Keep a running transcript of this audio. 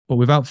But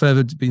without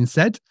further being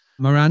said,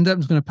 Miranda, I'm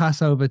just going to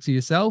pass over to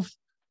yourself.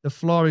 The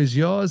floor is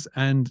yours.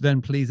 And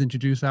then please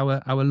introduce our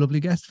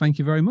lovely guest. Thank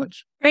you very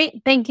much.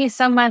 Great. Thank you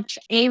so much,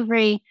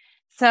 Avery.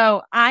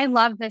 So I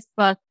love this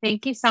book.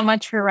 Thank you so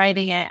much for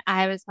writing it.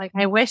 I was like,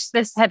 I wish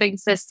this had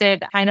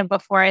existed kind of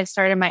before I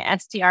started my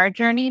STR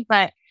journey,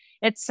 but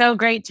it's so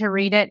great to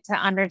read it to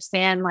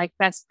understand like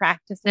best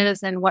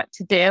practices and what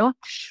to do.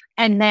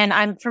 And then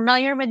I'm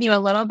familiar with you a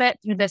little bit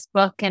through this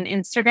book and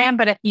Instagram,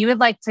 but if you would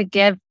like to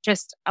give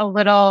just a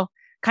little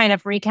kind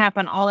of recap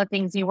on all the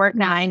things you work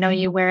now. I know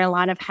you wear a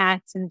lot of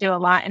hats and do a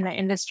lot in the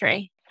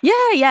industry.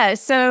 Yeah.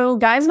 So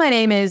guys, my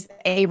name is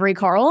Avery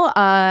Carl.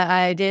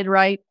 I did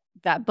write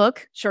that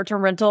book,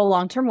 Short-Term Rental,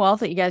 Long-Term Wealth,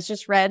 that you guys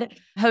just read,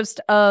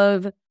 host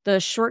of the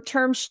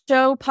Short-Term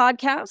Show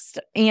podcast.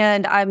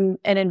 And I'm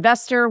an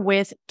investor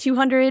with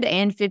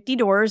 250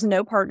 doors,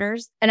 no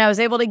partners. And I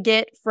was able to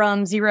get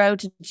from 0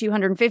 to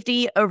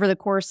 250 over the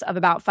course of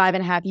about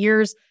 5.5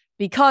 years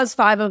because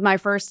 5 of my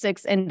first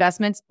 6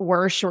 investments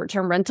were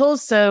short-term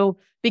rentals. So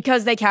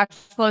because they cash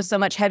flow so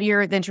much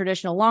heavier than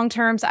traditional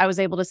long-terms, I was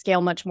able to scale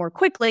much more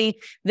quickly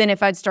than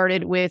if I'd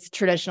started with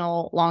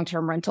traditional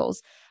long-term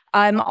rentals.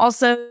 I'm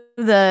also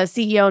the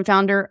CEO and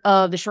founder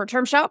of the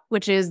Short-Term Shop,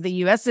 which is the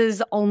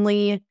US's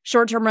only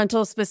short-term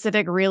rental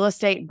specific real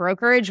estate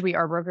brokerage. We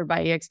are brokered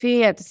by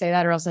EXP. I have to say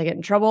that or else I get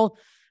in trouble.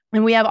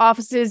 And we have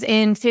offices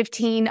in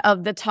 15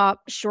 of the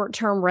top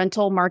short-term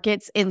rental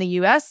markets in the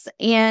US.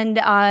 And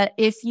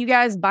if you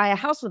guys buy a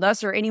house with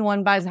us or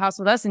anyone buys a house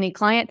with us, any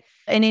client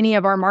in any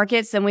of our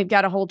markets, then we've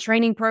got a whole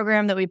training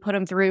program that we put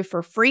them through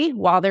for free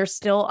while they're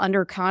still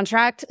under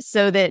contract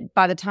so that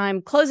by the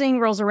time closing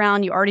rolls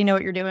around, you already know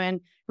what you're doing,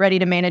 ready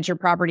to manage your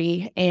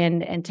property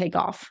and take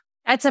off.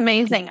 That's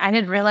amazing. I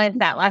didn't realize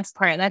that last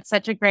part. That's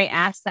such a great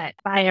asset.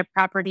 Buy a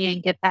property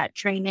and get that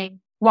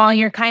training while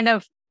you're kind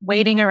of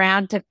waiting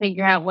around to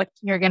figure out what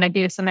you're going to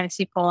do. Sometimes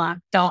people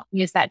don't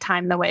use that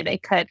time the way they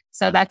could.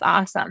 So that's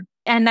awesome.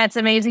 And that's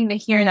amazing to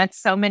hear.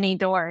 That's so many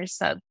doors.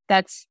 So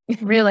that's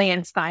really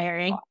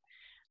inspiring.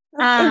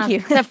 Thank you.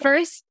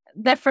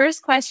 The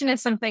first question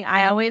is something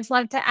I always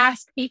love to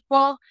ask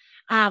people.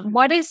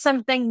 What is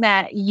something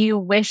that you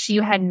wish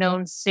you had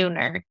known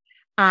sooner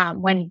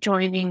when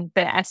joining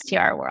the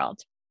STR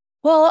world?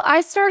 Well, I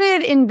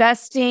started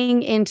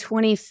investing in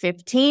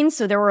 2015,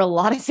 so there were a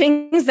lot of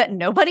things that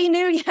nobody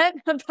knew yet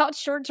about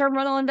short-term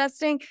rental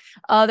investing.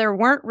 There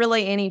weren't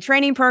really any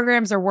training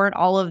programs. There weren't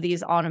all of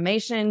these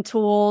automation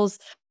tools.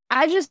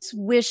 I just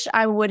wish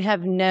I would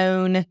have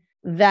known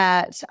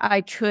that I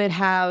could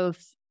have,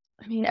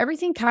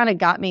 everything kind of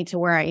got me to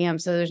where I am.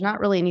 So there's not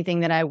really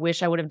anything that I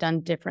wish I would have done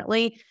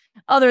differently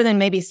other than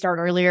maybe start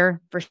earlier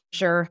for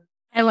sure.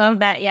 I love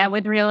that. Yeah.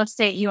 With real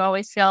estate, you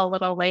always feel a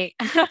little late.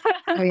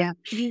 Oh, yeah.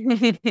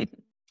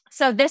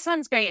 So this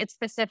one's great. It's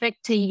specific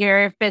to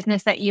your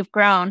business that you've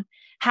grown.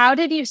 How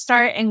did you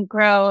start and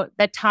grow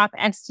the top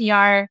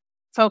STR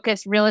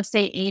focused real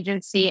estate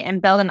agency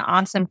and build an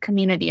awesome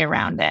community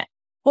around it?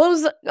 Well, it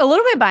was a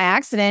little bit by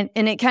accident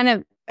and it kind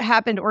of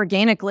happened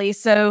organically.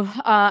 So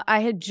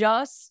I had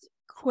just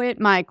quit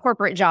my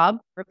corporate job,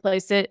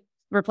 replace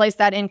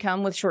that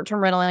income with short-term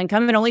rental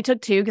income. It only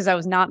took 2 because I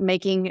was not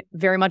making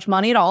very much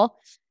money at all.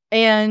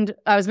 And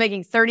I was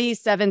making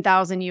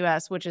 $37,000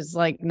 US, which is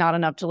like not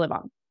enough to live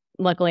on.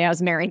 Luckily, I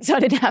was married, so I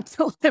didn't have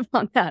to live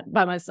on that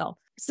by myself.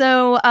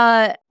 So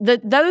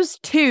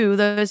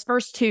those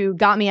first two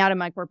got me out of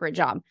my corporate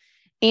job.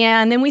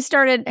 And then we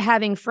started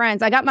having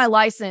friends. I got my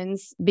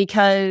license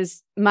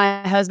because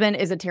my husband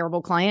is a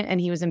terrible client and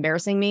he was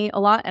embarrassing me a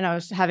lot. And I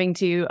was having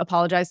to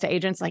apologize to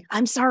agents like,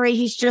 I'm sorry,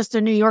 he's just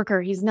a New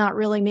Yorker. He's not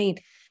really mean.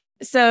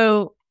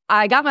 So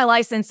I got my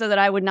license so that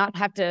I would not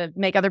have to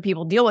make other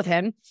people deal with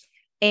him.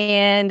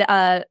 And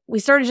we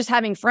started just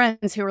having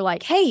friends who were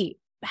like, hey,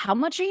 how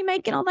much are you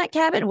making on that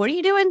cabin? What are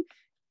you doing?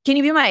 Can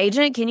you be my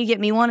agent? Can you get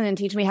me one and then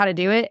teach me how to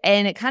do it?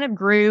 And it kind of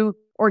grew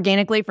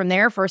organically from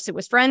there. First, it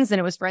was friends, then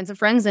it was friends of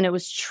friends, and it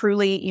was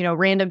truly,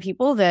 random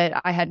people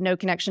that I had no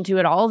connection to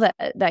at all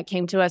that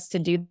came to us to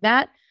do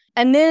that.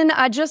 And then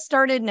I just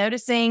started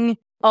noticing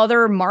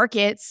other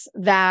markets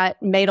that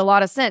made a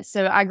lot of sense.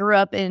 So I grew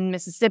up in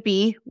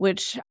Mississippi,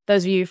 which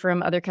those of you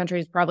from other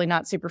countries probably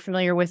not super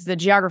familiar with the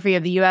geography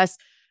of the US,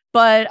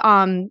 but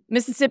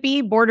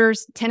Mississippi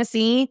borders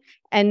Tennessee.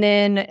 And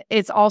then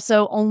it's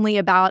also only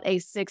about a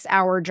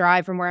 6-hour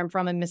drive from where I'm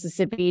from in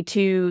Mississippi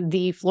to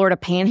the Florida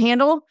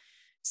Panhandle.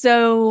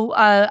 So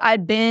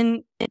I'd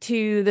been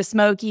to the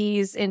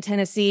Smokies in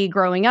Tennessee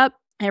growing up.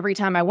 Every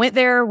time I went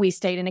there, we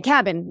stayed in a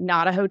cabin,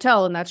 not a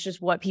hotel. And that's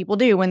just what people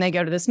do when they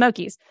go to the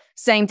Smokies.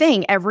 Same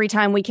thing. Every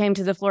time we came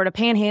to the Florida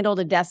Panhandle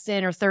to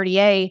Destin or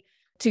 30A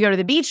to go to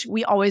the beach,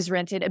 we always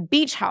rented a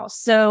beach house.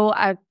 So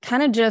I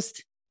kind of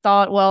just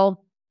thought,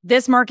 well,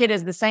 this market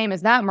is the same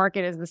as that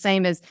market is the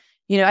same as,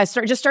 I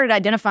started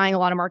identifying a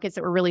lot of markets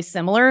that were really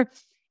similar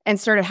and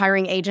started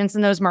hiring agents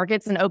in those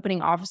markets and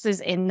opening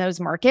offices in those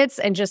markets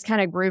and just kind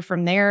of grew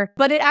from there.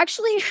 But it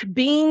actually,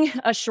 being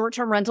a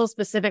short-term rental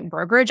specific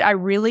brokerage, I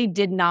really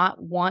did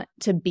not want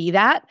to be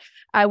that.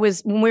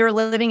 When we were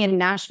living in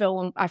Nashville,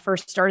 when I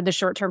first started the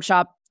short-term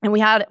shop, And we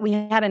had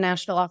a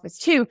Nashville office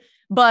too,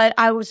 but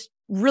I was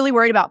really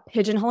worried about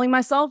pigeonholing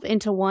myself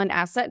into one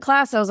asset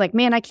class. I was like,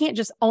 man, I can't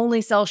just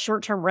only sell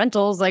short-term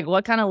rentals. Like,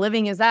 what kind of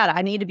living is that?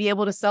 I need to be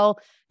able to sell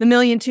the $1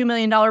 million, $2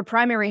 million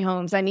primary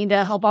homes. I need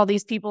to help all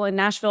these people in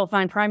Nashville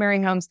find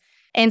primary homes.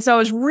 And so I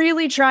was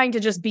really trying to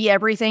just be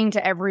everything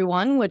to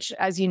everyone, which,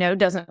 as you know,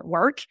 doesn't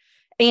work.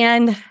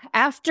 And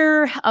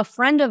after a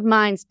friend of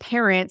mine's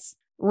parents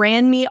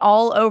ran me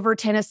all over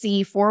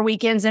Tennessee 4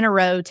 weekends in a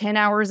row, 10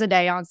 hours a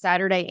day on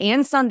Saturday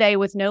and Sunday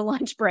with no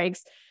lunch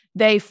breaks,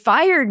 they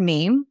fired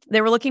me.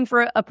 They were looking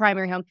for a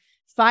primary home,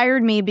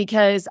 fired me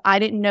because I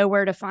didn't know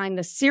where to find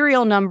the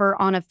serial number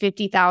on a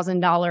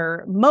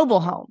 $50,000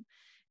 mobile home.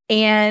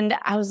 And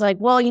I was like,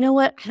 well, you know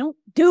what? I don't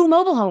do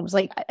mobile homes.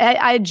 Like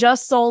I had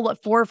just sold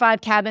 4 or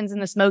 5 cabins in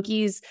the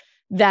Smokies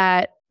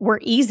that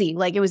were easy.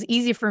 Like it was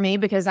easy for me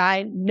because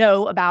I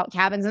know about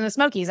cabins in the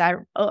Smokies. I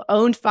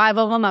owned 5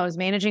 of them. I was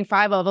managing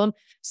 5 of them.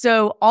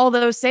 So all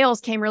those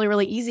sales came really,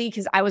 really easy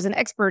because I was an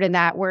expert in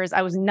that, whereas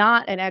I was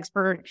not an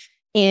expert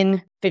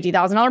in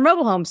 $50,000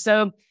 mobile homes.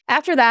 So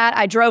after that,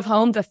 I drove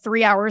home the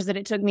 3 hours that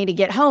it took me to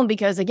get home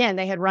because, again,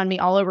 they had run me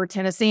all over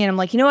Tennessee. And I'm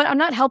like, you know what? I'm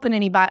not helping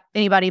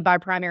anybody buy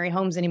primary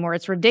homes anymore.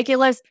 It's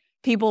ridiculous.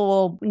 People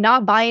will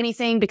not buy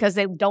anything because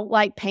they don't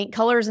like paint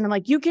colors. And I'm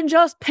like, you can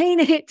just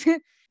paint it.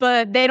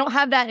 But they don't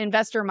have that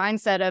investor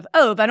mindset of,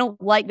 oh, if I don't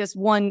like this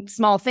one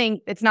small thing,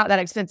 it's not that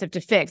expensive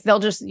to fix. They'll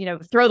just,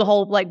 throw the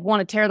whole, want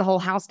to tear the whole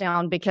house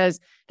down because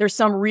there's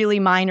some really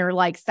minor,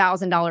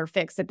 $1,000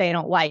 fix that they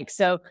don't like.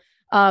 So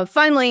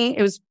finally,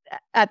 it was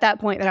at that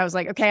point that I was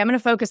like, okay, I'm going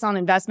to focus on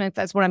investments.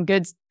 That's what I'm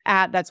good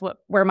at. That's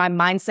where my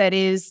mindset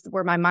is,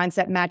 where my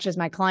mindset matches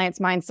my clients'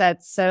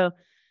 mindsets. So,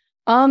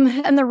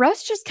 and the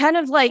rest just kind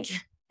of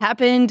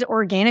happened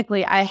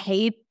organically. I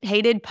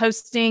hated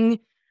posting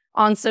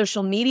on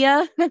social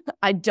media.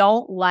 I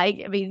don't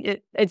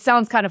it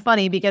sounds kind of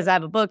funny because I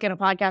have a book and a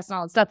podcast and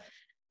all that stuff.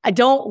 I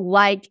don't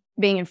like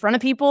being in front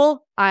of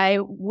people. I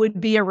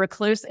would be a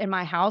recluse in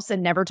my house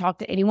and never talk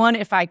to anyone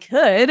if I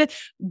could,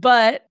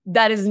 but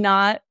that is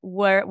not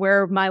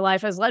where my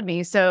life has led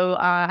me. So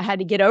I had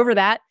to get over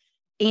that.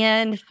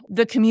 And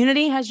the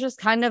community has just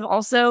kind of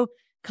also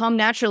come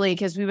naturally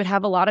because we would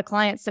have a lot of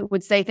clients that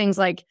would say things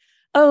like,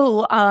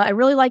 oh, I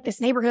really like this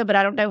neighborhood, but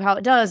I don't know how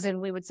it does. And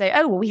we would say,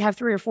 oh, well, we have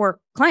 3 or 4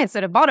 clients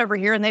that have bought over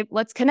here and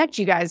let's connect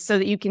you guys so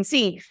that you can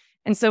see.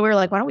 And so we were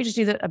like, why don't we just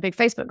do a big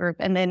Facebook group?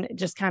 And then it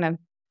just kind of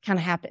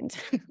happened.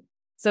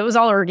 So it was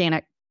all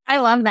organic. I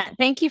love that.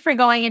 Thank you for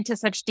going into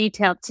such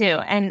detail too.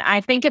 And I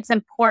think it's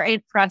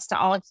important for us to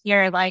all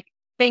hear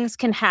things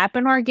can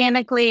happen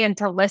organically and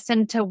to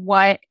listen to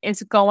what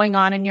is going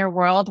on in your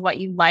world, what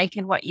you like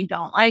and what you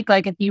don't like.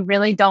 Like if you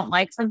really don't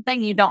like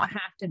something, you don't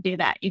have to do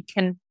that. You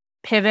can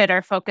pivot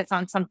or focus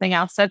on something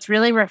else. So it's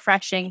really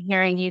refreshing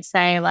hearing you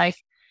say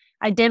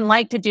I didn't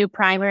like to do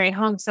primary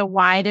home. So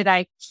why did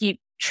I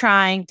keep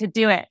trying to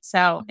do it?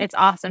 So it's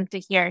awesome to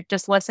hear.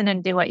 Just listen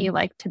and do what you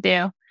like to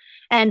do.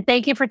 And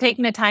thank you for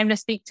taking the time to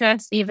speak to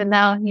us, even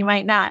though you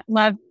might not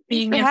love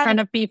being in front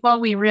of people.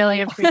 We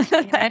really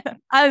appreciate it.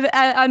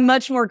 I'm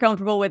much more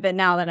comfortable with it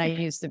now than I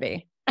used to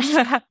be.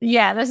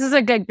 Yeah, this is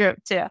a good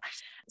group too.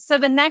 So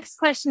the next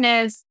question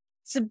is,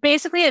 so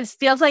basically it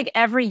feels like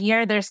every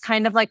year there's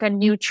kind of a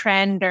new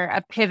trend or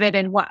a pivot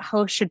in what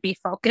hosts should be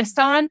focused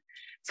on.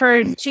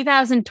 For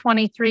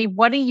 2023,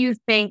 what do you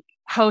think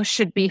hosts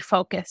should be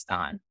focused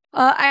on?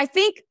 I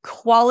think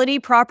quality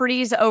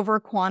properties over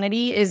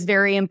quantity is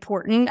very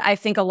important. I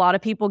think a lot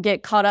of people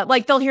get caught up.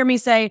 They'll hear me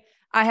say,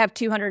 I have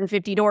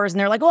 250 doors. And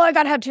they're like, oh, I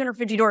got to have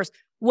 250 doors.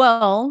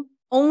 Well,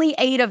 only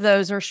 8 of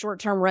those are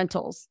short-term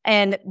rentals.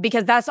 And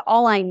because that's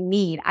all I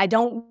need. I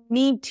don't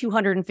need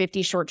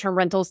 250 short-term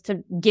rentals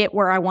to get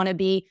where I want to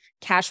be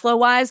cash flow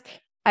wise.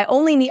 I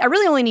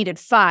really only needed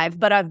 5,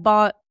 but I've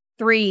bought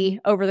 3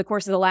 over the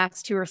course of the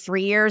last 2 or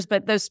 3 years.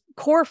 But those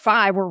core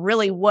 5 were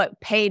really what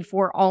paid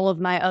for all of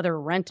my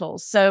other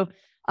rentals. So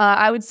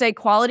I would say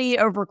quality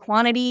over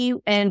quantity.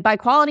 And by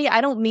quality, I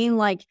don't mean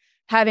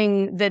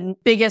having the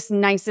biggest,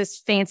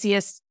 nicest,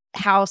 fanciest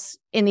house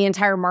in the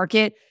entire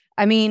market.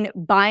 I mean,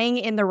 buying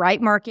in the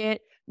right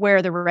market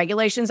where the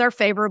regulations are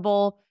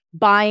favorable,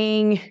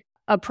 buying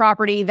a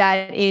property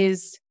that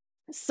is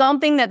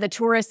something that the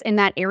tourists in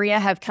that area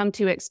have come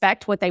to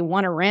expect, what they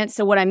want to rent.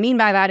 So what I mean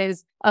by that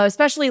is,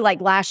 especially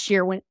last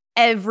year when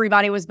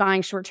everybody was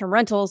buying short-term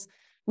rentals,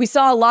 we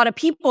saw a lot of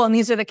people, and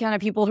these are the kind of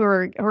people who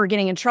are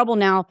getting in trouble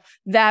now,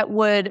 they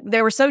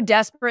were so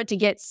desperate to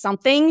get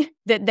something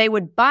that they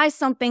would buy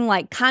something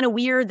kind of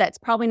weird that's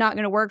probably not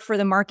going to work for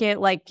the market,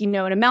 in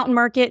a mountain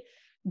market.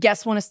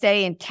 Guests want to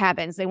stay in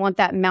cabins. They want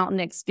that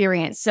mountain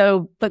experience.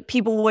 So, but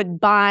people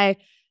would buy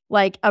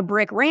a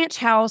brick ranch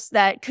house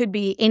that could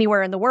be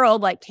anywhere in the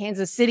world, like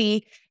Kansas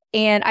City.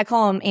 And I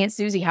call them Aunt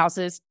Susie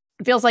houses.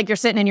 It feels like you're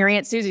sitting in your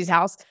Aunt Susie's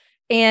house.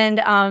 And,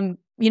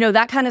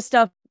 that kind of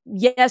stuff.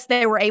 Yes,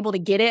 they were able to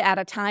get it at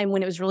a time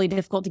when it was really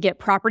difficult to get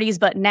properties.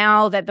 But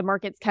now that the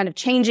market's kind of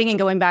changing and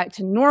going back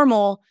to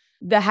normal,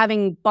 the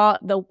having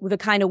bought the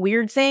kind of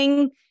weird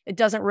thing, it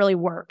doesn't really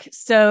work.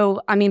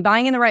 So, I mean,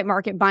 buying in the right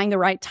market, buying the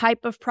right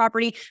type of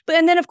property,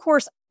 and then of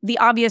course, the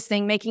obvious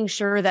thing, making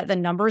sure that the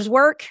numbers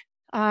work.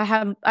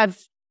 I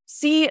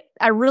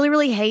really,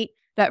 really hate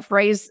that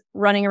phrase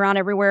running around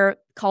everywhere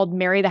called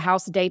marry the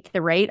house, date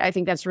the rate. I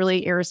think that's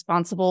really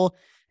irresponsible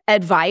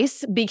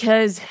advice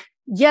because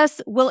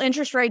yes, will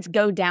interest rates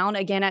go down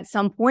again at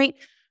some point?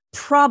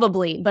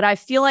 Probably, but I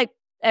feel like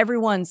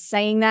everyone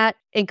saying that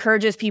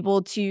encourages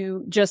people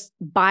to just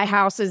buy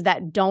houses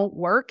that don't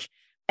work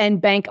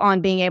and bank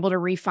on being able to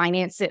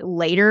refinance it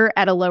later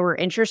at a lower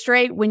interest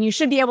rate when you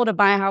should be able to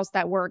buy a house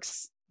that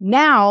works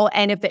now.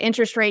 And if the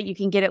interest rate, you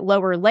can get it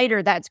lower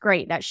later, that's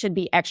great. That should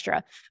be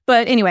extra.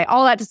 But anyway,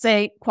 all that to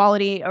say,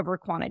 quality over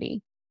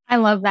quantity. I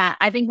love that.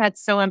 I think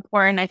that's so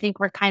important. I think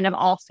we're kind of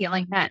all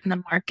feeling that in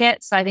the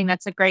market. So I think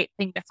that's a great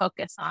thing to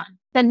focus on.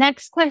 The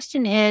next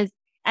question is,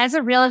 as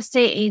a real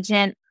estate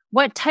agent,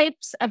 what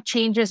types of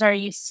changes are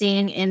you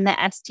seeing in the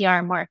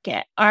STR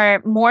market?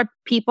 Are more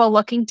people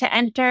looking to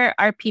enter?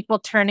 Are people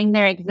turning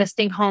their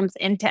existing homes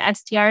into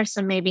STR?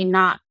 So maybe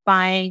not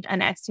buying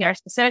an STR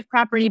specific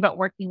property, but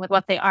working with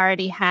what they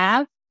already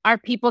have. Are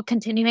people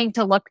continuing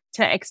to look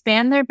to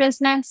expand their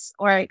business,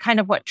 or kind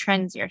of what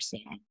trends you're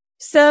seeing?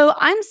 So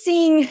I'm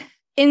seeing,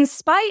 in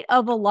spite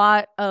of a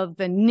lot of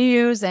the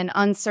news and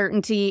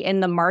uncertainty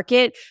in the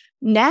market,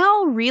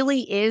 now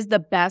really is the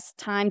best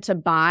time to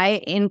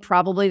buy in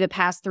probably the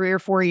past 3 or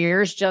 4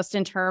 years, just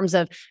in terms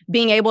of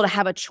being able to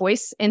have a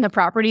choice in the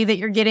property that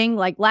you're getting.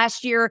 Like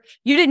last year,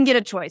 you didn't get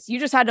a choice. You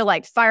just had to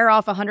like fire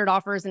off 100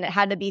 offers and it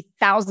had to be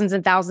thousands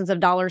and thousands of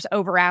dollars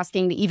over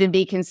asking to even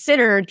be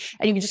considered.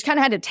 And you just kind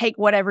of had to take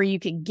whatever you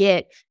could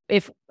get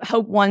if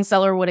hope one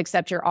seller would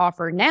accept your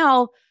offer.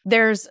 Now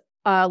there's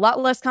a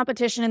lot less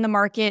competition in the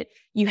market.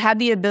 You have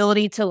the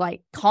ability to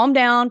like calm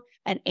down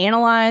and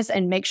analyze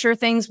and make sure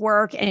things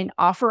work and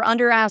offer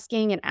under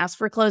asking and ask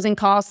for closing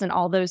costs and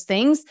all those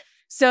things.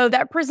 So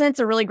that presents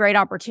a really great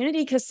opportunity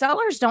because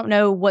sellers don't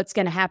know what's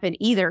going to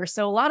happen either.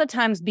 So a lot of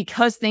times,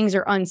 because things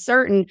are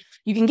uncertain,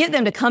 you can get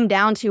them to come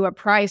down to a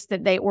price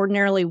that they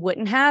ordinarily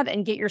wouldn't have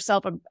and get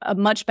yourself a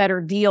much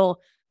better deal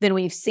than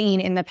we've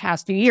seen in the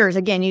past few years.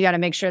 Again, you got to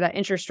make sure that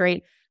interest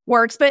rate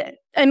works. But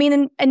I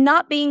mean, and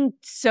not being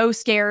so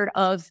scared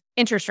of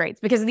interest rates,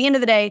 because at the end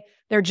of the day,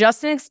 they're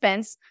just an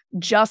expense,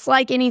 just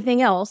like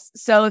anything else.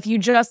 So if you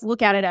just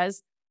look at it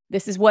as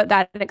this is what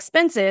that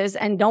expense is,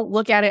 and don't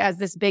look at it as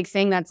this big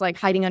thing that's like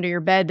hiding under your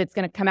bed that's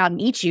going to come out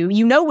and eat you,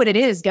 you know what it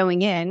is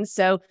going in.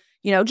 So,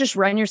 just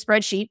run your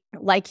spreadsheet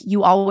like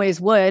you always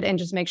would and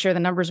just make sure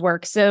the numbers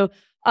work. So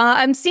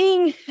I'm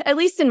seeing, at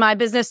least in my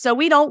business, so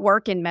we don't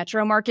work in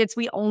metro markets.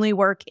 We only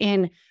work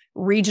in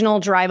regional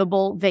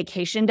drivable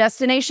vacation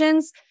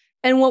destinations.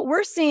 And what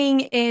we're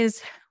seeing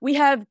is we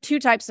have two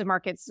types of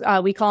markets.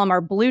 We call them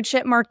our blue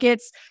chip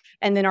markets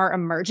and then our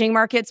emerging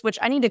markets, which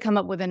I need to come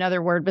up with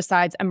another word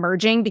besides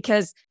emerging,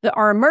 because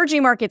our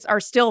emerging markets are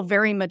still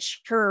very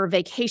mature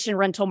vacation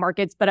rental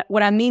markets. But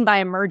what I mean by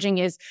emerging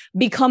is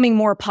becoming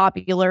more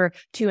popular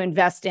to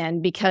invest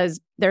in because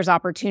there's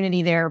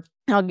opportunity there.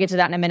 I'll get to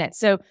that in a minute.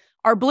 So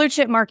our blue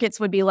chip markets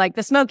would be like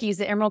the Smokies,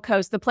 the Emerald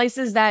Coast, the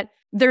places that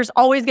there's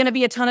always going to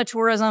be a ton of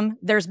tourism.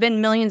 There's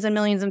been millions and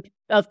millions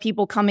of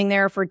people coming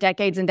there for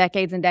decades and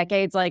decades and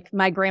decades. Like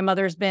my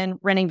grandmother's been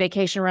renting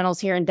vacation rentals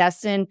here in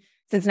Destin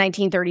since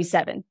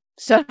 1937.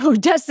 So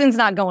Destin's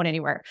not going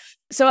anywhere.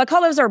 So I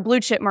call those our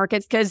blue chip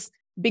markets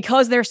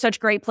because they're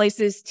such great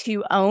places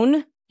to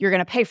own. You're going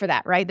to pay for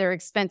that, right? They're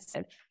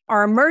expensive.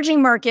 Our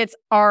emerging markets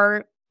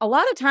are a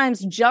lot of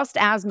times just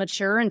as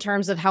mature in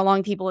terms of how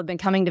long people have been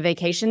coming to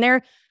vacation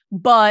there,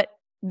 but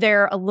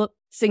they're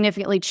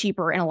significantly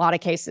cheaper in a lot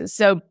of cases.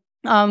 So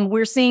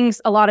we're seeing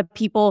a lot of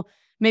people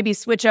maybe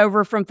switch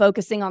over from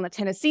focusing on the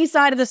Tennessee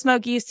side of the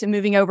Smokies to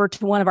moving over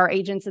to one of our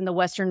agents in the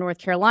Western North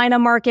Carolina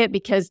market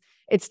because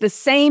it's the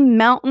same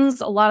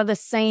mountains, a lot of the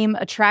same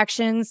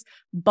attractions,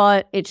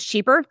 but it's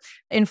cheaper.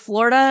 In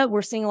Florida,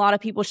 we're seeing a lot of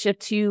people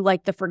shift to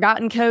like the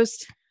Forgotten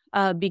Coast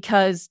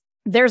because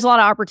there's a lot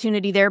of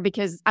opportunity there,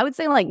 because I would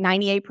say like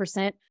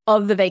 98%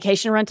 of the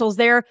vacation rentals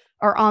there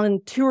are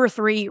on 2 or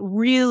 3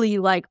 really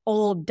like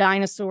old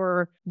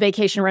dinosaur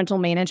vacation rental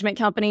management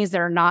companies that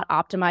are not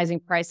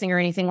optimizing pricing or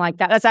anything like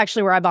that. That's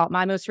actually where I bought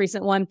my most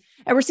recent one.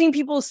 And we're seeing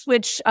people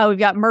switch. We've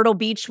got Myrtle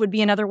Beach would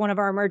be another one of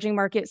our emerging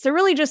markets. So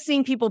really just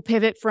seeing people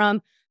pivot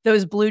from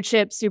those blue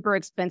chip, super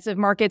expensive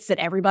markets that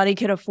everybody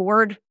could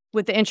afford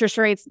with the interest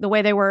rates the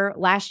way they were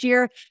last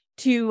year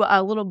to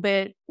a little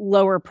bit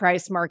lower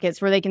price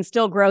markets where they can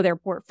still grow their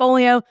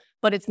portfolio,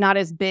 but it's not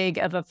as big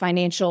of a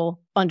financial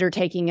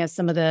undertaking as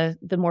some of the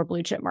more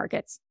blue chip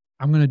markets.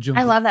 I'm going to jump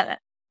in. I love that.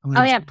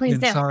 Oh yeah, please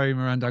do. Sorry,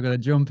 Miranda, I got to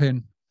jump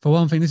in. For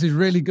one thing, this is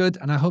really good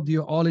and I hope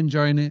you're all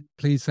enjoying it.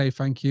 Please say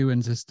thank you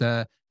and just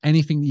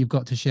anything that you've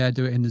got to share,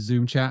 do it in the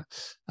Zoom chat.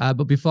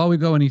 But before we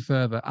go any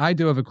further, I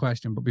do have a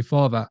question. But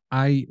before that,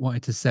 I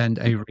wanted to send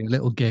Avery a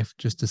little gift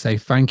just to say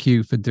thank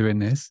you for doing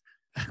this.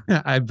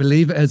 I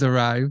believe it has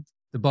arrived.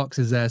 The box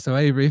is there. So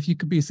Avery, if you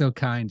could be so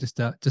kind just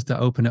to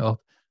open it up,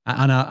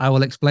 and I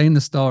will explain the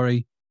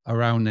story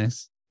around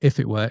this. if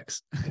it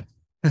works.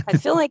 I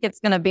feel like it's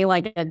going to be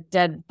like a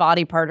dead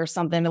body part or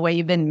something, the way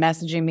you've been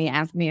messaging me,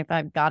 asking me if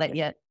I've got it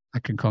yet. I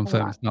can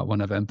confirm it's not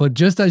one of them. But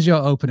just as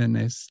you're opening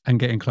this and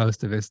getting close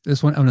to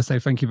this one, I want to say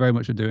thank you very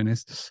much for doing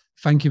this.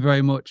 Thank you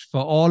very much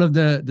for all of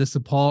the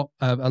support.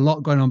 A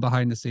lot going on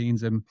behind the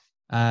scenes, and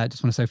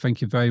just want to say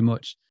thank you very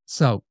much.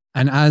 So,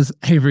 and as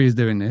Avery is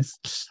doing this,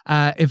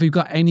 if you've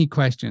got any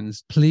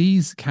questions,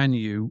 please can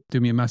you do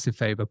me a massive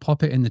favor,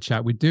 pop it in the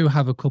chat. We do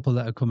have a couple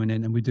that are coming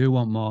in, and we do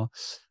want more.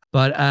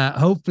 But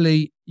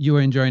hopefully you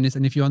are enjoying this.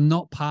 And if you're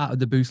not part of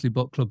the Boostly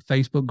Book Club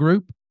Facebook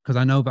group, because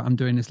I know that I'm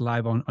doing this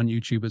live on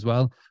YouTube as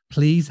well,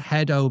 please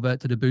head over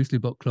to the Boostly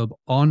Book Club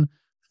on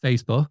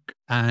Facebook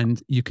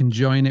and you can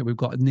join it. We've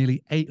got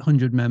nearly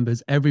 800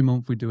 members. Every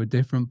month we do a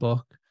different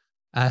book.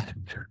 I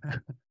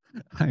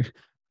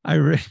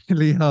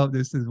really hope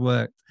this has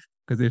worked,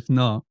 because if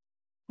not...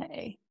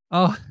 Hey.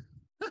 Oh.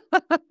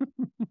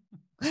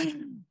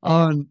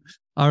 All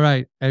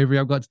right, Avery,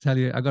 I've got to tell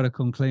you, I got to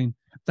come clean.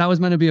 That was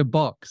meant to be a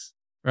box,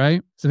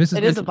 right? So this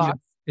is a box.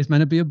 It's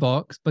meant to be a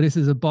box, but this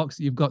is a box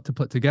that you've got to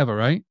put together,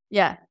 right?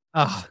 Yeah.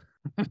 Oh.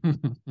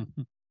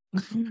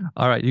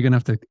 All right, you're gonna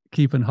have to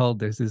keep and hold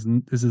this. This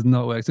is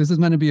not work. So this is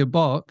meant to be a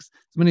box.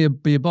 It's meant to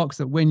be a box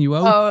that when you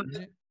open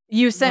it,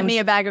 you sent me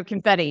a bag of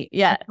confetti.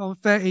 Yeah.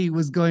 Confetti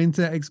was going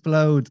to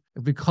explode,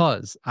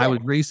 because I was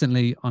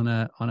recently on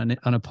a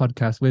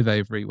podcast with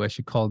Avery where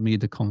she called me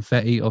the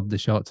confetti of the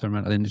short-term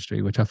rental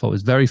industry, which I thought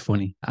was very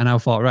funny. And I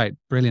thought, right,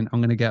 brilliant.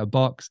 I'm going to get a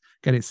box,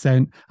 get it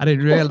sent. I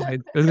didn't realize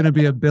there's going to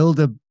be a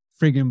builder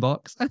frigging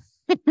box.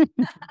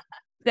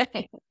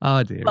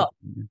 Oh dear.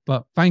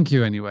 But thank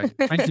you anyway.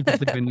 Thank you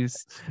for doing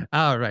this.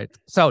 All right.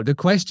 So the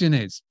question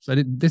is,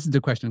 this is the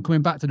question,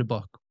 coming back to the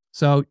book.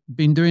 So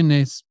been doing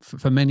this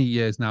for many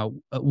years now.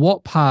 At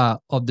what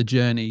part of the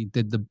journey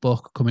did the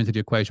book come into the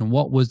equation?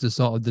 What was the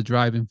sort of the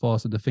driving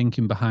force of the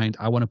thinking behind,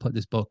 I want to put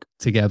this book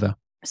together?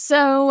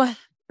 So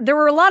there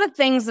were a lot of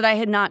things that I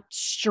had not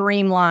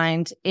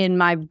streamlined in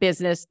my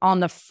business on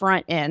the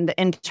front end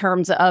in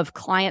terms of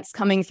clients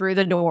coming through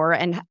the door.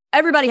 And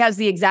everybody has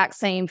the exact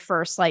same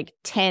first like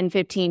 10,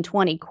 15,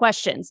 20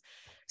 questions.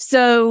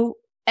 So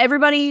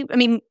everybody, I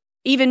mean,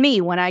 even me,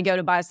 when I go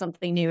to buy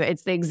something new,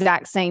 it's the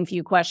exact same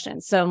few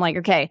questions. So I'm like,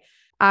 okay,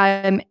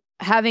 I'm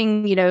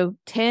having,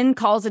 10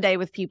 calls a day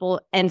with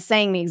people and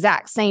saying the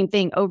exact same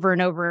thing over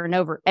and over and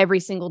over every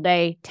single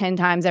day, 10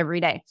 times every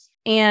day.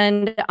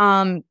 And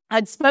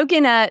I'd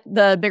spoken at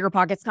the Bigger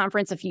Pockets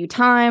conference a few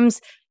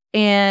times,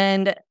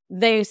 and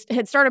they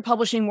had started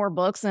publishing more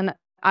books. And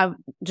I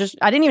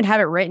didn't even have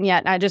it written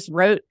yet. And I just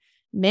wrote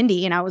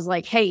Mindy and I was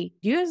like, hey,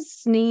 do you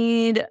guys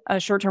need a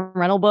short-term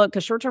rental book?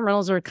 Because short-term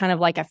rentals are kind of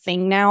like a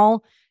thing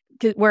now.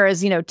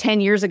 Whereas, 10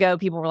 years ago,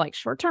 people were like,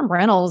 short-term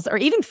rentals, or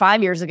even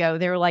 5 years ago,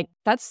 they were like,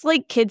 that's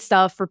like kid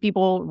stuff for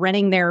people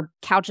renting their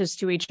couches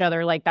to each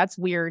other. Like, that's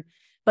weird.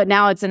 But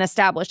now it's an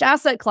established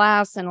asset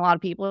class and a lot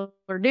of people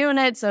are doing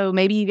it. So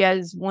maybe you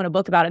guys want a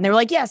book about it. And they were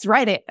like, yes,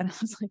 write it. And I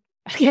was like,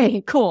 okay,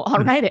 cool,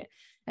 I'll write it.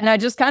 And I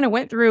just kind of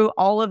went through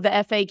all of the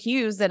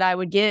FAQs that I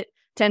would get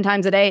 10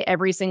 times a day,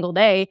 every single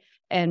day,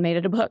 and made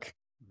it a book.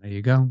 There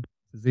you go.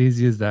 It's as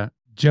easy as that.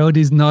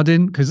 Jody's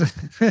nodding because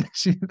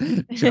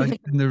Jody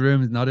in the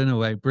room is nodding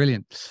away.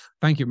 Brilliant.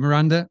 Thank you.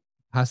 Miranda,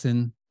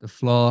 passing the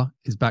floor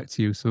is back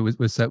to you. So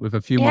we're set with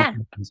a few more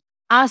questions.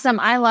 Awesome.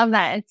 I love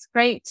that. It's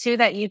great too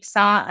that you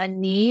saw a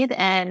need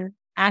and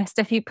asked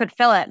if you could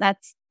fill it.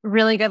 That's a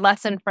really good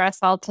lesson for us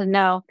all to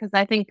know, because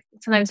I think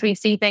sometimes we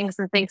see things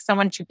and think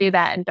someone should do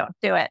that and don't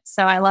do it.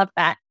 So I love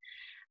that.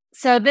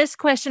 So this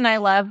question I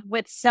love,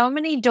 with so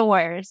many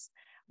doors,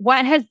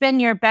 what has been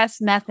your best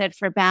method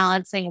for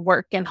balancing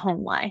work and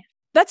home life?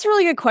 That's a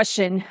really good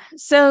question.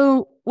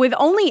 So with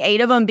only 8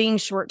 of them being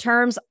short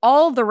terms,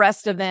 all the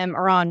rest of them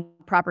are on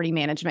property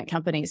management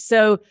companies.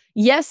 So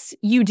yes,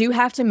 you do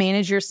have to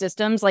manage your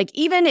systems. Like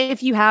even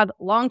if you have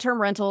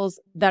long-term rentals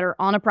that are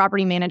on a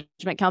property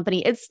management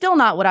company, it's still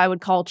not what I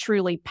would call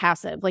truly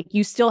passive. Like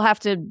you still have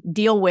to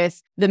deal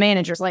with the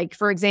managers. Like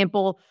for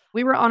example,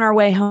 we were on our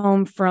way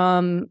home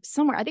from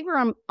somewhere. I think we were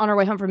on our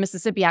way home from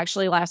Mississippi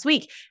actually last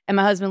week. And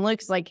my husband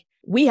Luke's like,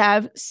 we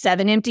have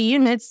 7 empty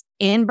units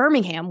in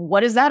Birmingham.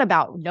 What is that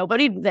about?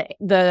 Nobody,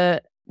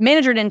 the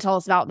manager didn't tell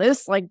us about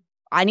this. Like,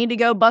 I need to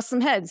go bust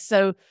some heads.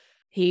 So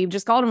he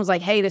just called and was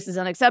like, hey, this is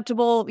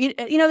unacceptable.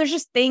 There's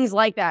just things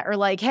like that. Or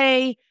like,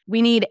 hey,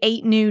 we need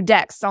 8 new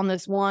decks on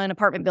this one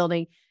apartment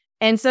building.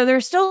 And so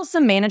there's still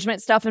some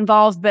management stuff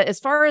involved. But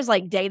as far as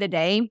like day to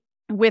day,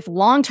 with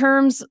long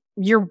terms,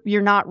 you're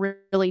not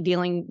really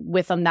dealing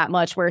with them that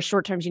much. Whereas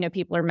short terms,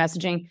 people are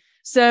messaging.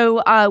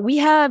 So we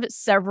have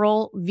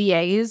several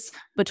VAs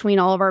between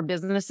all of our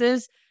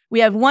businesses. We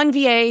have one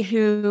VA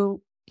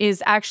who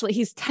is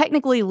he's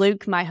technically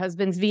Luke, my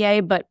husband's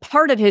VA, but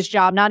part of his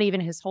job, not even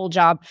his whole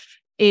job,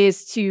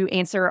 is to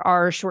answer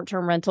our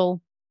short-term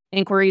rental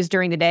inquiries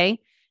during the day.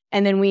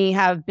 And then we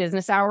have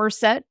business hours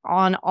set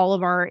on all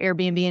of our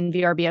Airbnb and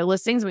VRBO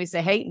listings. We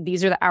say, hey,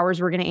 these are the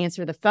hours we're going to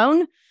answer the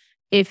phone.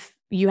 If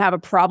you have a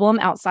problem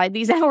outside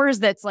these hours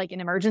that's like an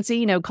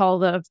emergency, call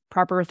the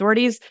proper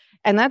authorities.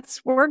 And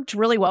that's worked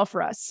really well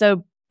for us.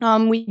 So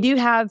We do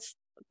have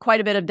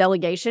quite a bit of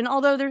delegation,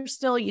 although there's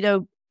still,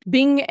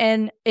 being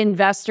an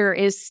investor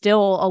is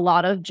still a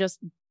lot of just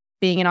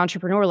being an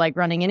entrepreneur, like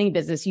running any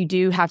business. You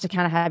do have to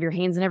kind of have your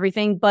hands in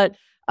everything, but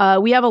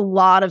we have a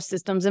lot of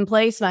systems in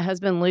place. My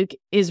husband, Luke,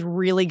 is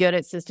really good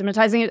at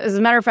systematizing it. As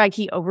a matter of fact,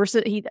 he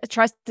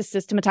tries to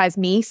systematize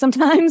me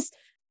sometimes.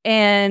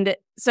 And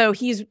so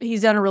he's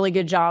done a really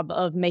good job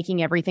of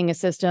making everything a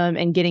system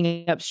and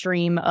getting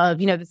upstream of,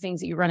 the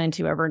things that you run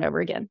into over and over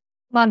again.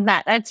 Love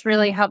that. That's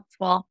really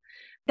helpful.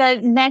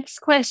 The next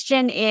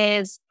question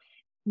is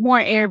more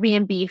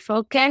Airbnb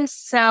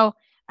focused. So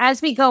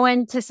as we go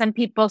into some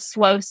people's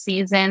slow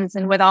seasons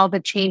and with all the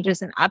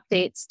changes and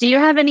updates, do you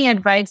have any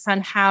advice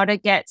on how to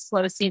get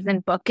slow season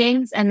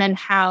bookings and then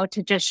how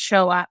to just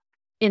show up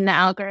in the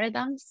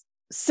algorithms?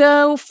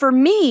 So for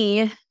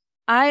me,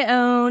 I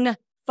own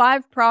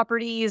 5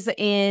 properties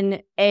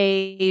in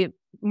a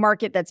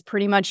market that's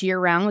pretty much year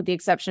round with the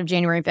exception of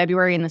January and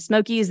February in the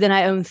Smokies. Then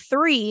I own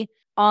 3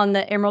 on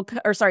the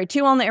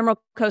 2 on the Emerald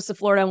Coast of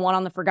Florida and 1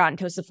 on the Forgotten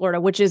Coast of Florida,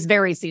 which is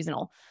very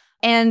seasonal.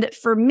 And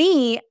for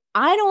me,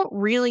 I don't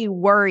really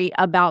worry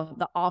about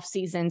the off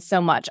season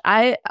so much.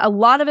 A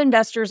lot of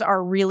investors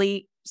are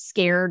really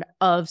scared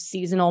of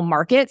seasonal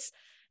markets.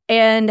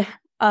 And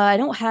I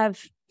don't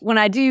have, when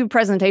I do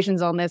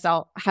presentations on this,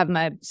 I'll have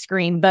my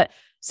screen. But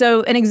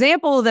so an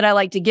example that I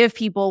like to give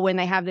people when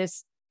they have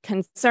this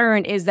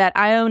concern is that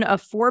I own a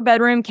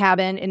 4-bedroom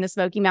cabin in the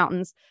Smoky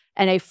Mountains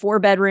and a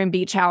 4-bedroom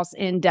beach house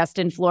in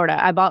Destin,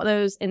 Florida. I bought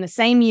those in the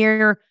same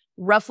year,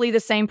 roughly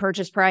the same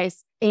purchase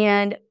price.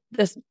 And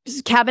this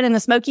cabin in the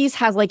Smokies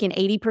has like an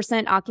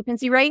 80%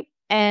 occupancy rate,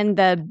 and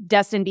the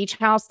Destin Beach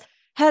House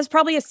has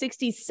probably a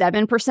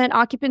 67%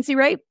 occupancy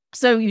rate.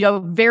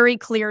 So, very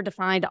clear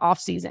defined off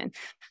season.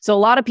 So a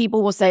lot of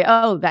people will say,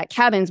 oh, that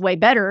cabin's way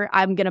better.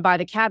 I'm going to buy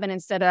the cabin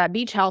instead of that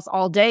beach house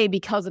all day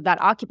because of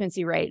that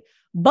occupancy rate.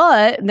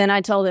 But then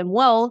I tell them,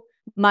 well,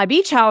 my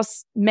beach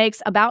house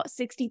makes about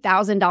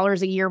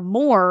 $60,000 a year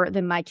more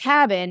than my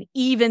cabin,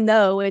 even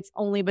though it's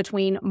only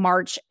between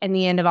March and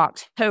the end of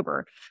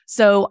October.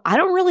 So I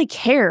don't really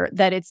care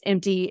that it's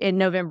empty in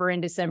November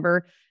and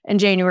December and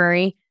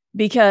January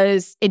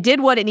because it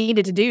did what it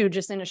needed to do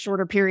just in a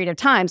shorter period of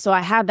time. So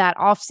I have that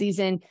off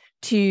season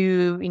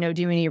to,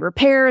 do any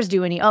repairs,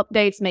 do any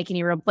updates, make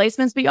any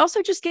replacements, but you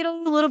also just get a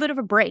little bit of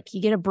a break.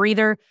 You get a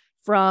breather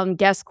from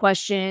guest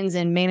questions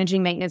and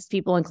managing maintenance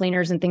people and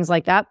cleaners and things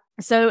like that.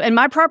 So, and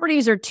my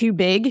properties are too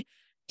big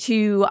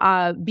to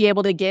be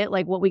able to get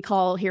like what we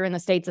call here in the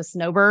States a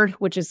snowbird,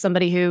 which is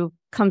somebody who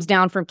comes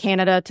down from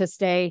Canada to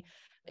stay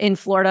in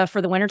Florida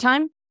for the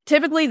wintertime.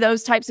 Typically,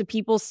 those types of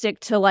people stick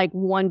to like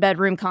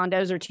 1-bedroom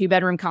condos or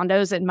 2-bedroom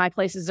condos, and my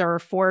places are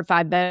 4 or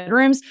 5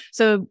 bedrooms.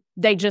 So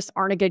they just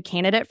aren't a good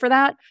candidate for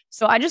that.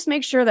 So I just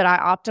make sure that I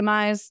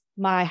optimize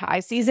my high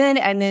season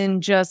and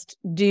then just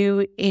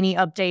do any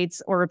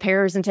updates or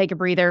repairs and take a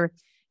breather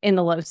in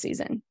the low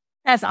season.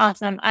 That's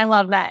awesome. I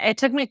love that. It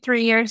took me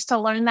 3 years to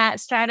learn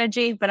that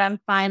strategy, but I'm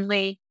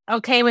finally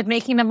okay with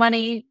making the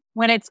money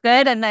when it's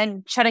good and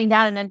then shutting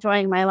down and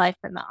enjoying my life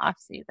in the off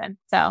season.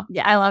 So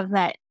yeah, I love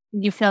that.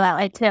 You feel that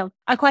way too.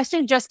 A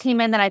question just came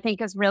in that I think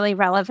is really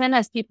relevant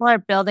as people are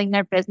building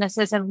their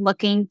businesses and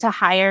looking to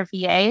hire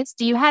VAs.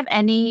 Do you have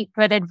any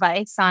good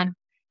advice on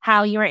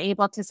how you were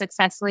able to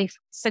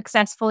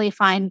successfully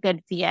find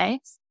good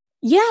VAs?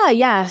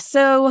 Yeah.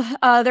 So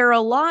there are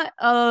a lot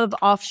of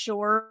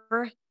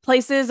offshore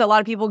places. A lot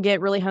of people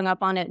get really hung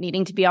up on it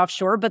needing to be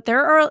offshore, but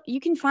you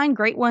can find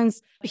great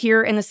ones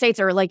here in the States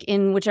or like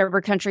in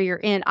whichever country you're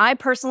in. I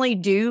personally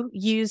do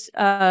use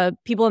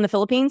people in the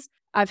Philippines.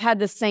 I've had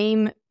the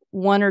same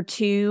 1 or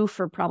 2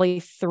 for probably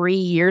 3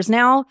 years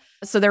now.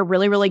 So they're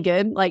really, really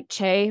good. Like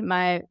Che,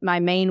 my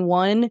main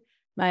one,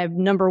 my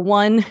number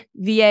 1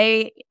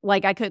 VA,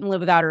 like I couldn't live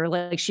without her.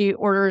 Like she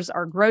orders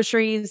our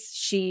groceries.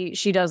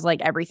 She does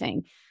like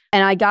everything.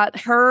 And I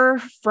got her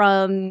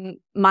from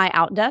my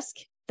Outdesk.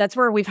 That's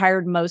where we've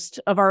hired most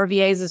of our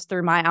VAs is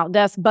through my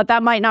Outdesk, but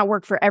that might not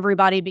work for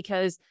everybody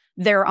because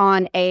they're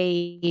on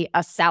a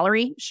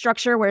salary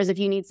structure. Whereas if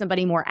you need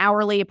somebody more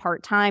hourly,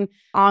 part-time,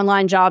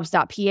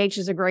 onlinejobs.ph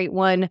is a great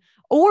one.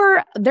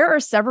 Or there are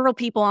several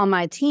people on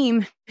my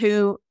team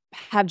who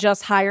have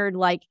just hired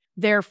like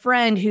their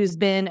friend who's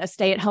been a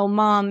stay-at-home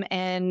mom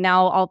and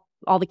now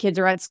all the kids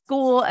are at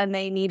school and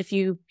they need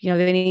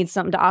they need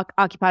something to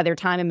occupy their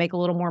time and make a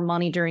little more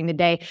money during the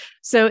day.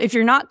 So if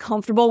you're not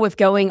comfortable with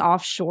going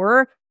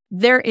offshore,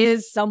 there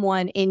is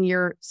someone in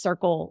your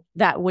circle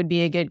that would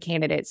be a good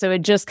candidate. So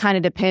it just kind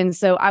of depends.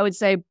 So I would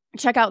say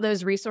check out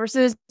those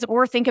resources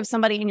or think of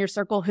somebody in your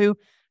circle who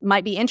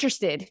might be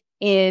interested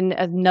in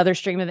another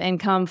stream of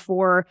income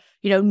for,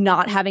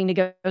 not having to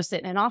go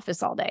sit in an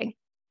office all day.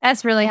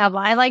 That's really helpful.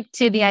 I like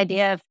the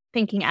idea of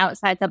thinking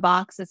outside the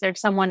box. Is there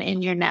someone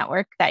in your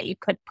network that you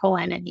could pull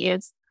in and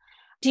use?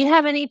 Do you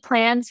have any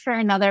plans for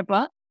another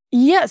book?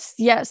 Yes.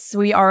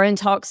 We are in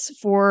talks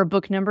for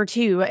book number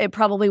 2. It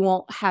probably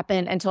won't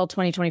happen until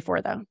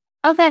 2024, though.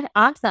 Okay,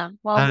 awesome.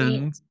 Well,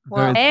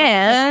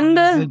 and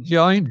a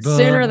joint book.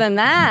 Sooner than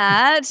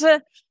that,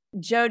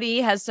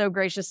 Jody has so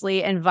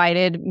graciously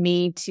invited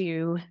me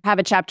to have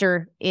a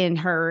chapter in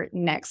her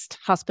next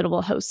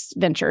hospitable host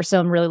venture. So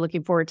I'm really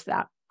looking forward to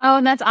that. Oh,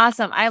 that's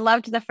awesome. I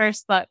loved the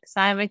first book, so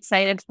I'm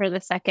excited for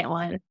the second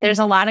one. There's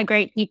a lot of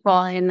great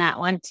people in that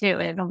one too.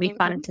 It'll be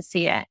fun to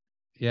see it.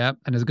 Yeah.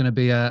 And there's going to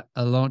be a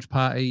launch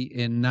party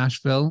in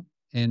Nashville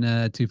in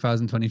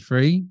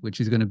 2023,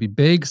 which is going to be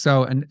big.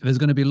 So, and there's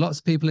going to be lots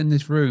of people in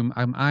this room.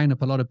 I'm eyeing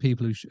up a lot of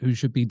people who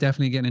should be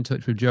definitely getting in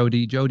touch with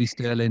Jody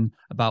Sterling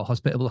about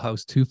Hospitable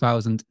Host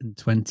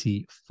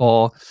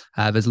 2024.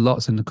 There's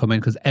lots in the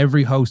coming because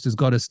every host has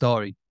got a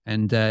story,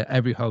 and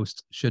every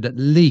host should at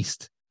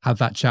least have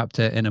that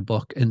chapter in a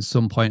book in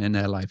some point in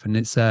their life. And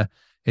it's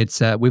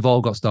we've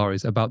all got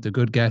stories about the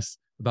good guests,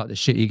 about the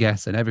shitty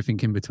guests, and everything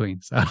in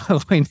between. So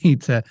we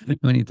need to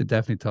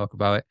definitely talk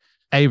about it.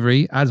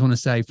 Avery, I just want to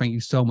say thank you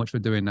so much for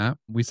doing that.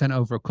 We sent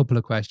over a couple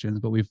of questions,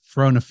 but we've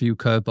thrown a few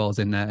curveballs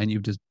in there and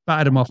you've just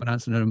batted them off and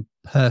answered them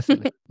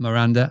perfectly.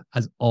 Miranda,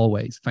 as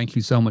always, thank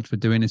you so much for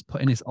doing this,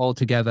 putting this all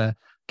together,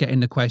 getting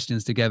the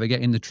questions together,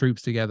 getting the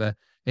troops together.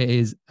 It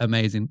is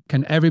amazing.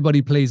 Can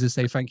everybody please just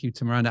say thank you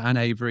to Miranda and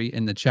Avery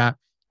in the chat?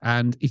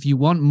 And if you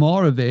want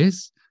more of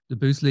this, the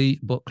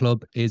Boostly Book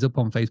Club is up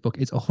on Facebook.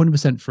 It's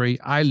 100% free.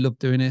 I love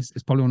doing this.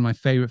 It's probably one of my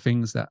favorite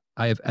things that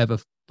I have ever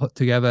put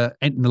together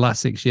in the last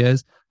 6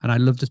 years. And I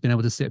love just being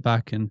able to sit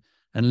back and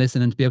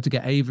listen, and to be able to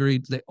get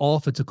Avery, the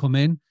author, to come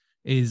in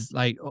is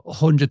like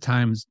 100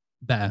 times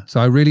better. So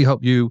I really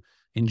hope you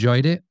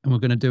enjoyed it. And we're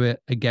going to do it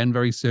again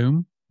very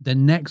soon. The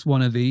next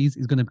one of these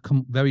is going to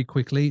come very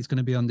quickly. It's going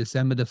to be on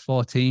December the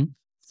 14th,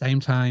 same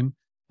time.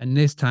 And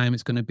this time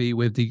it's going to be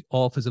with the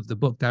authors of the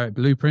book, Direct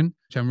Blueprint,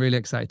 which I'm really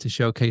excited to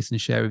showcase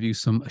and share with you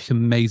some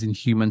amazing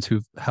humans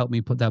who've helped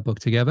me put that book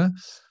together.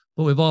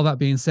 But with all that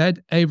being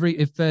said, Avery,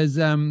 if there's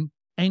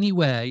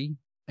anywhere,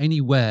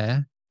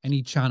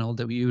 any channel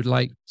that you would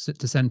like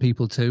to send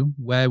people to,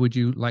 where would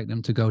you like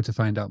them to go to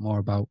find out more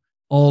about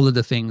all of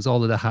the things,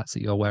 all of the hats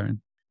that you're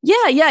wearing?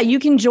 Yeah. You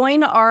can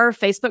join our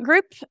Facebook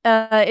group.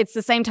 It's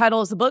the same title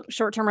as the book,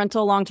 Short-Term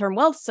Rental, Long-Term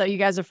Wealth. So you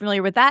guys are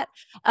familiar with that.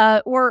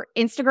 Or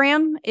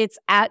Instagram, it's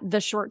at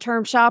The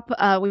Short-Term Shop.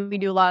 We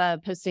do a lot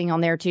of posting on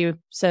there too.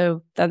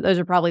 So those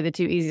are probably the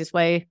two easiest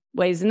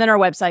ways. And then our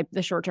website,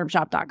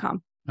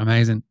 theshorttermshop.com.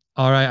 Amazing.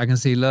 All right. I can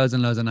see loads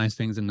and loads of nice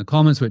things in the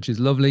comments, which is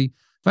lovely.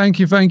 Thank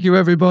you,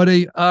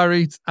 everybody. All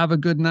right. Have a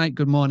good night,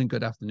 good morning,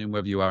 good afternoon,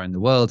 wherever you are in the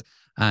world.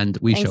 And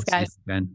we shall see you again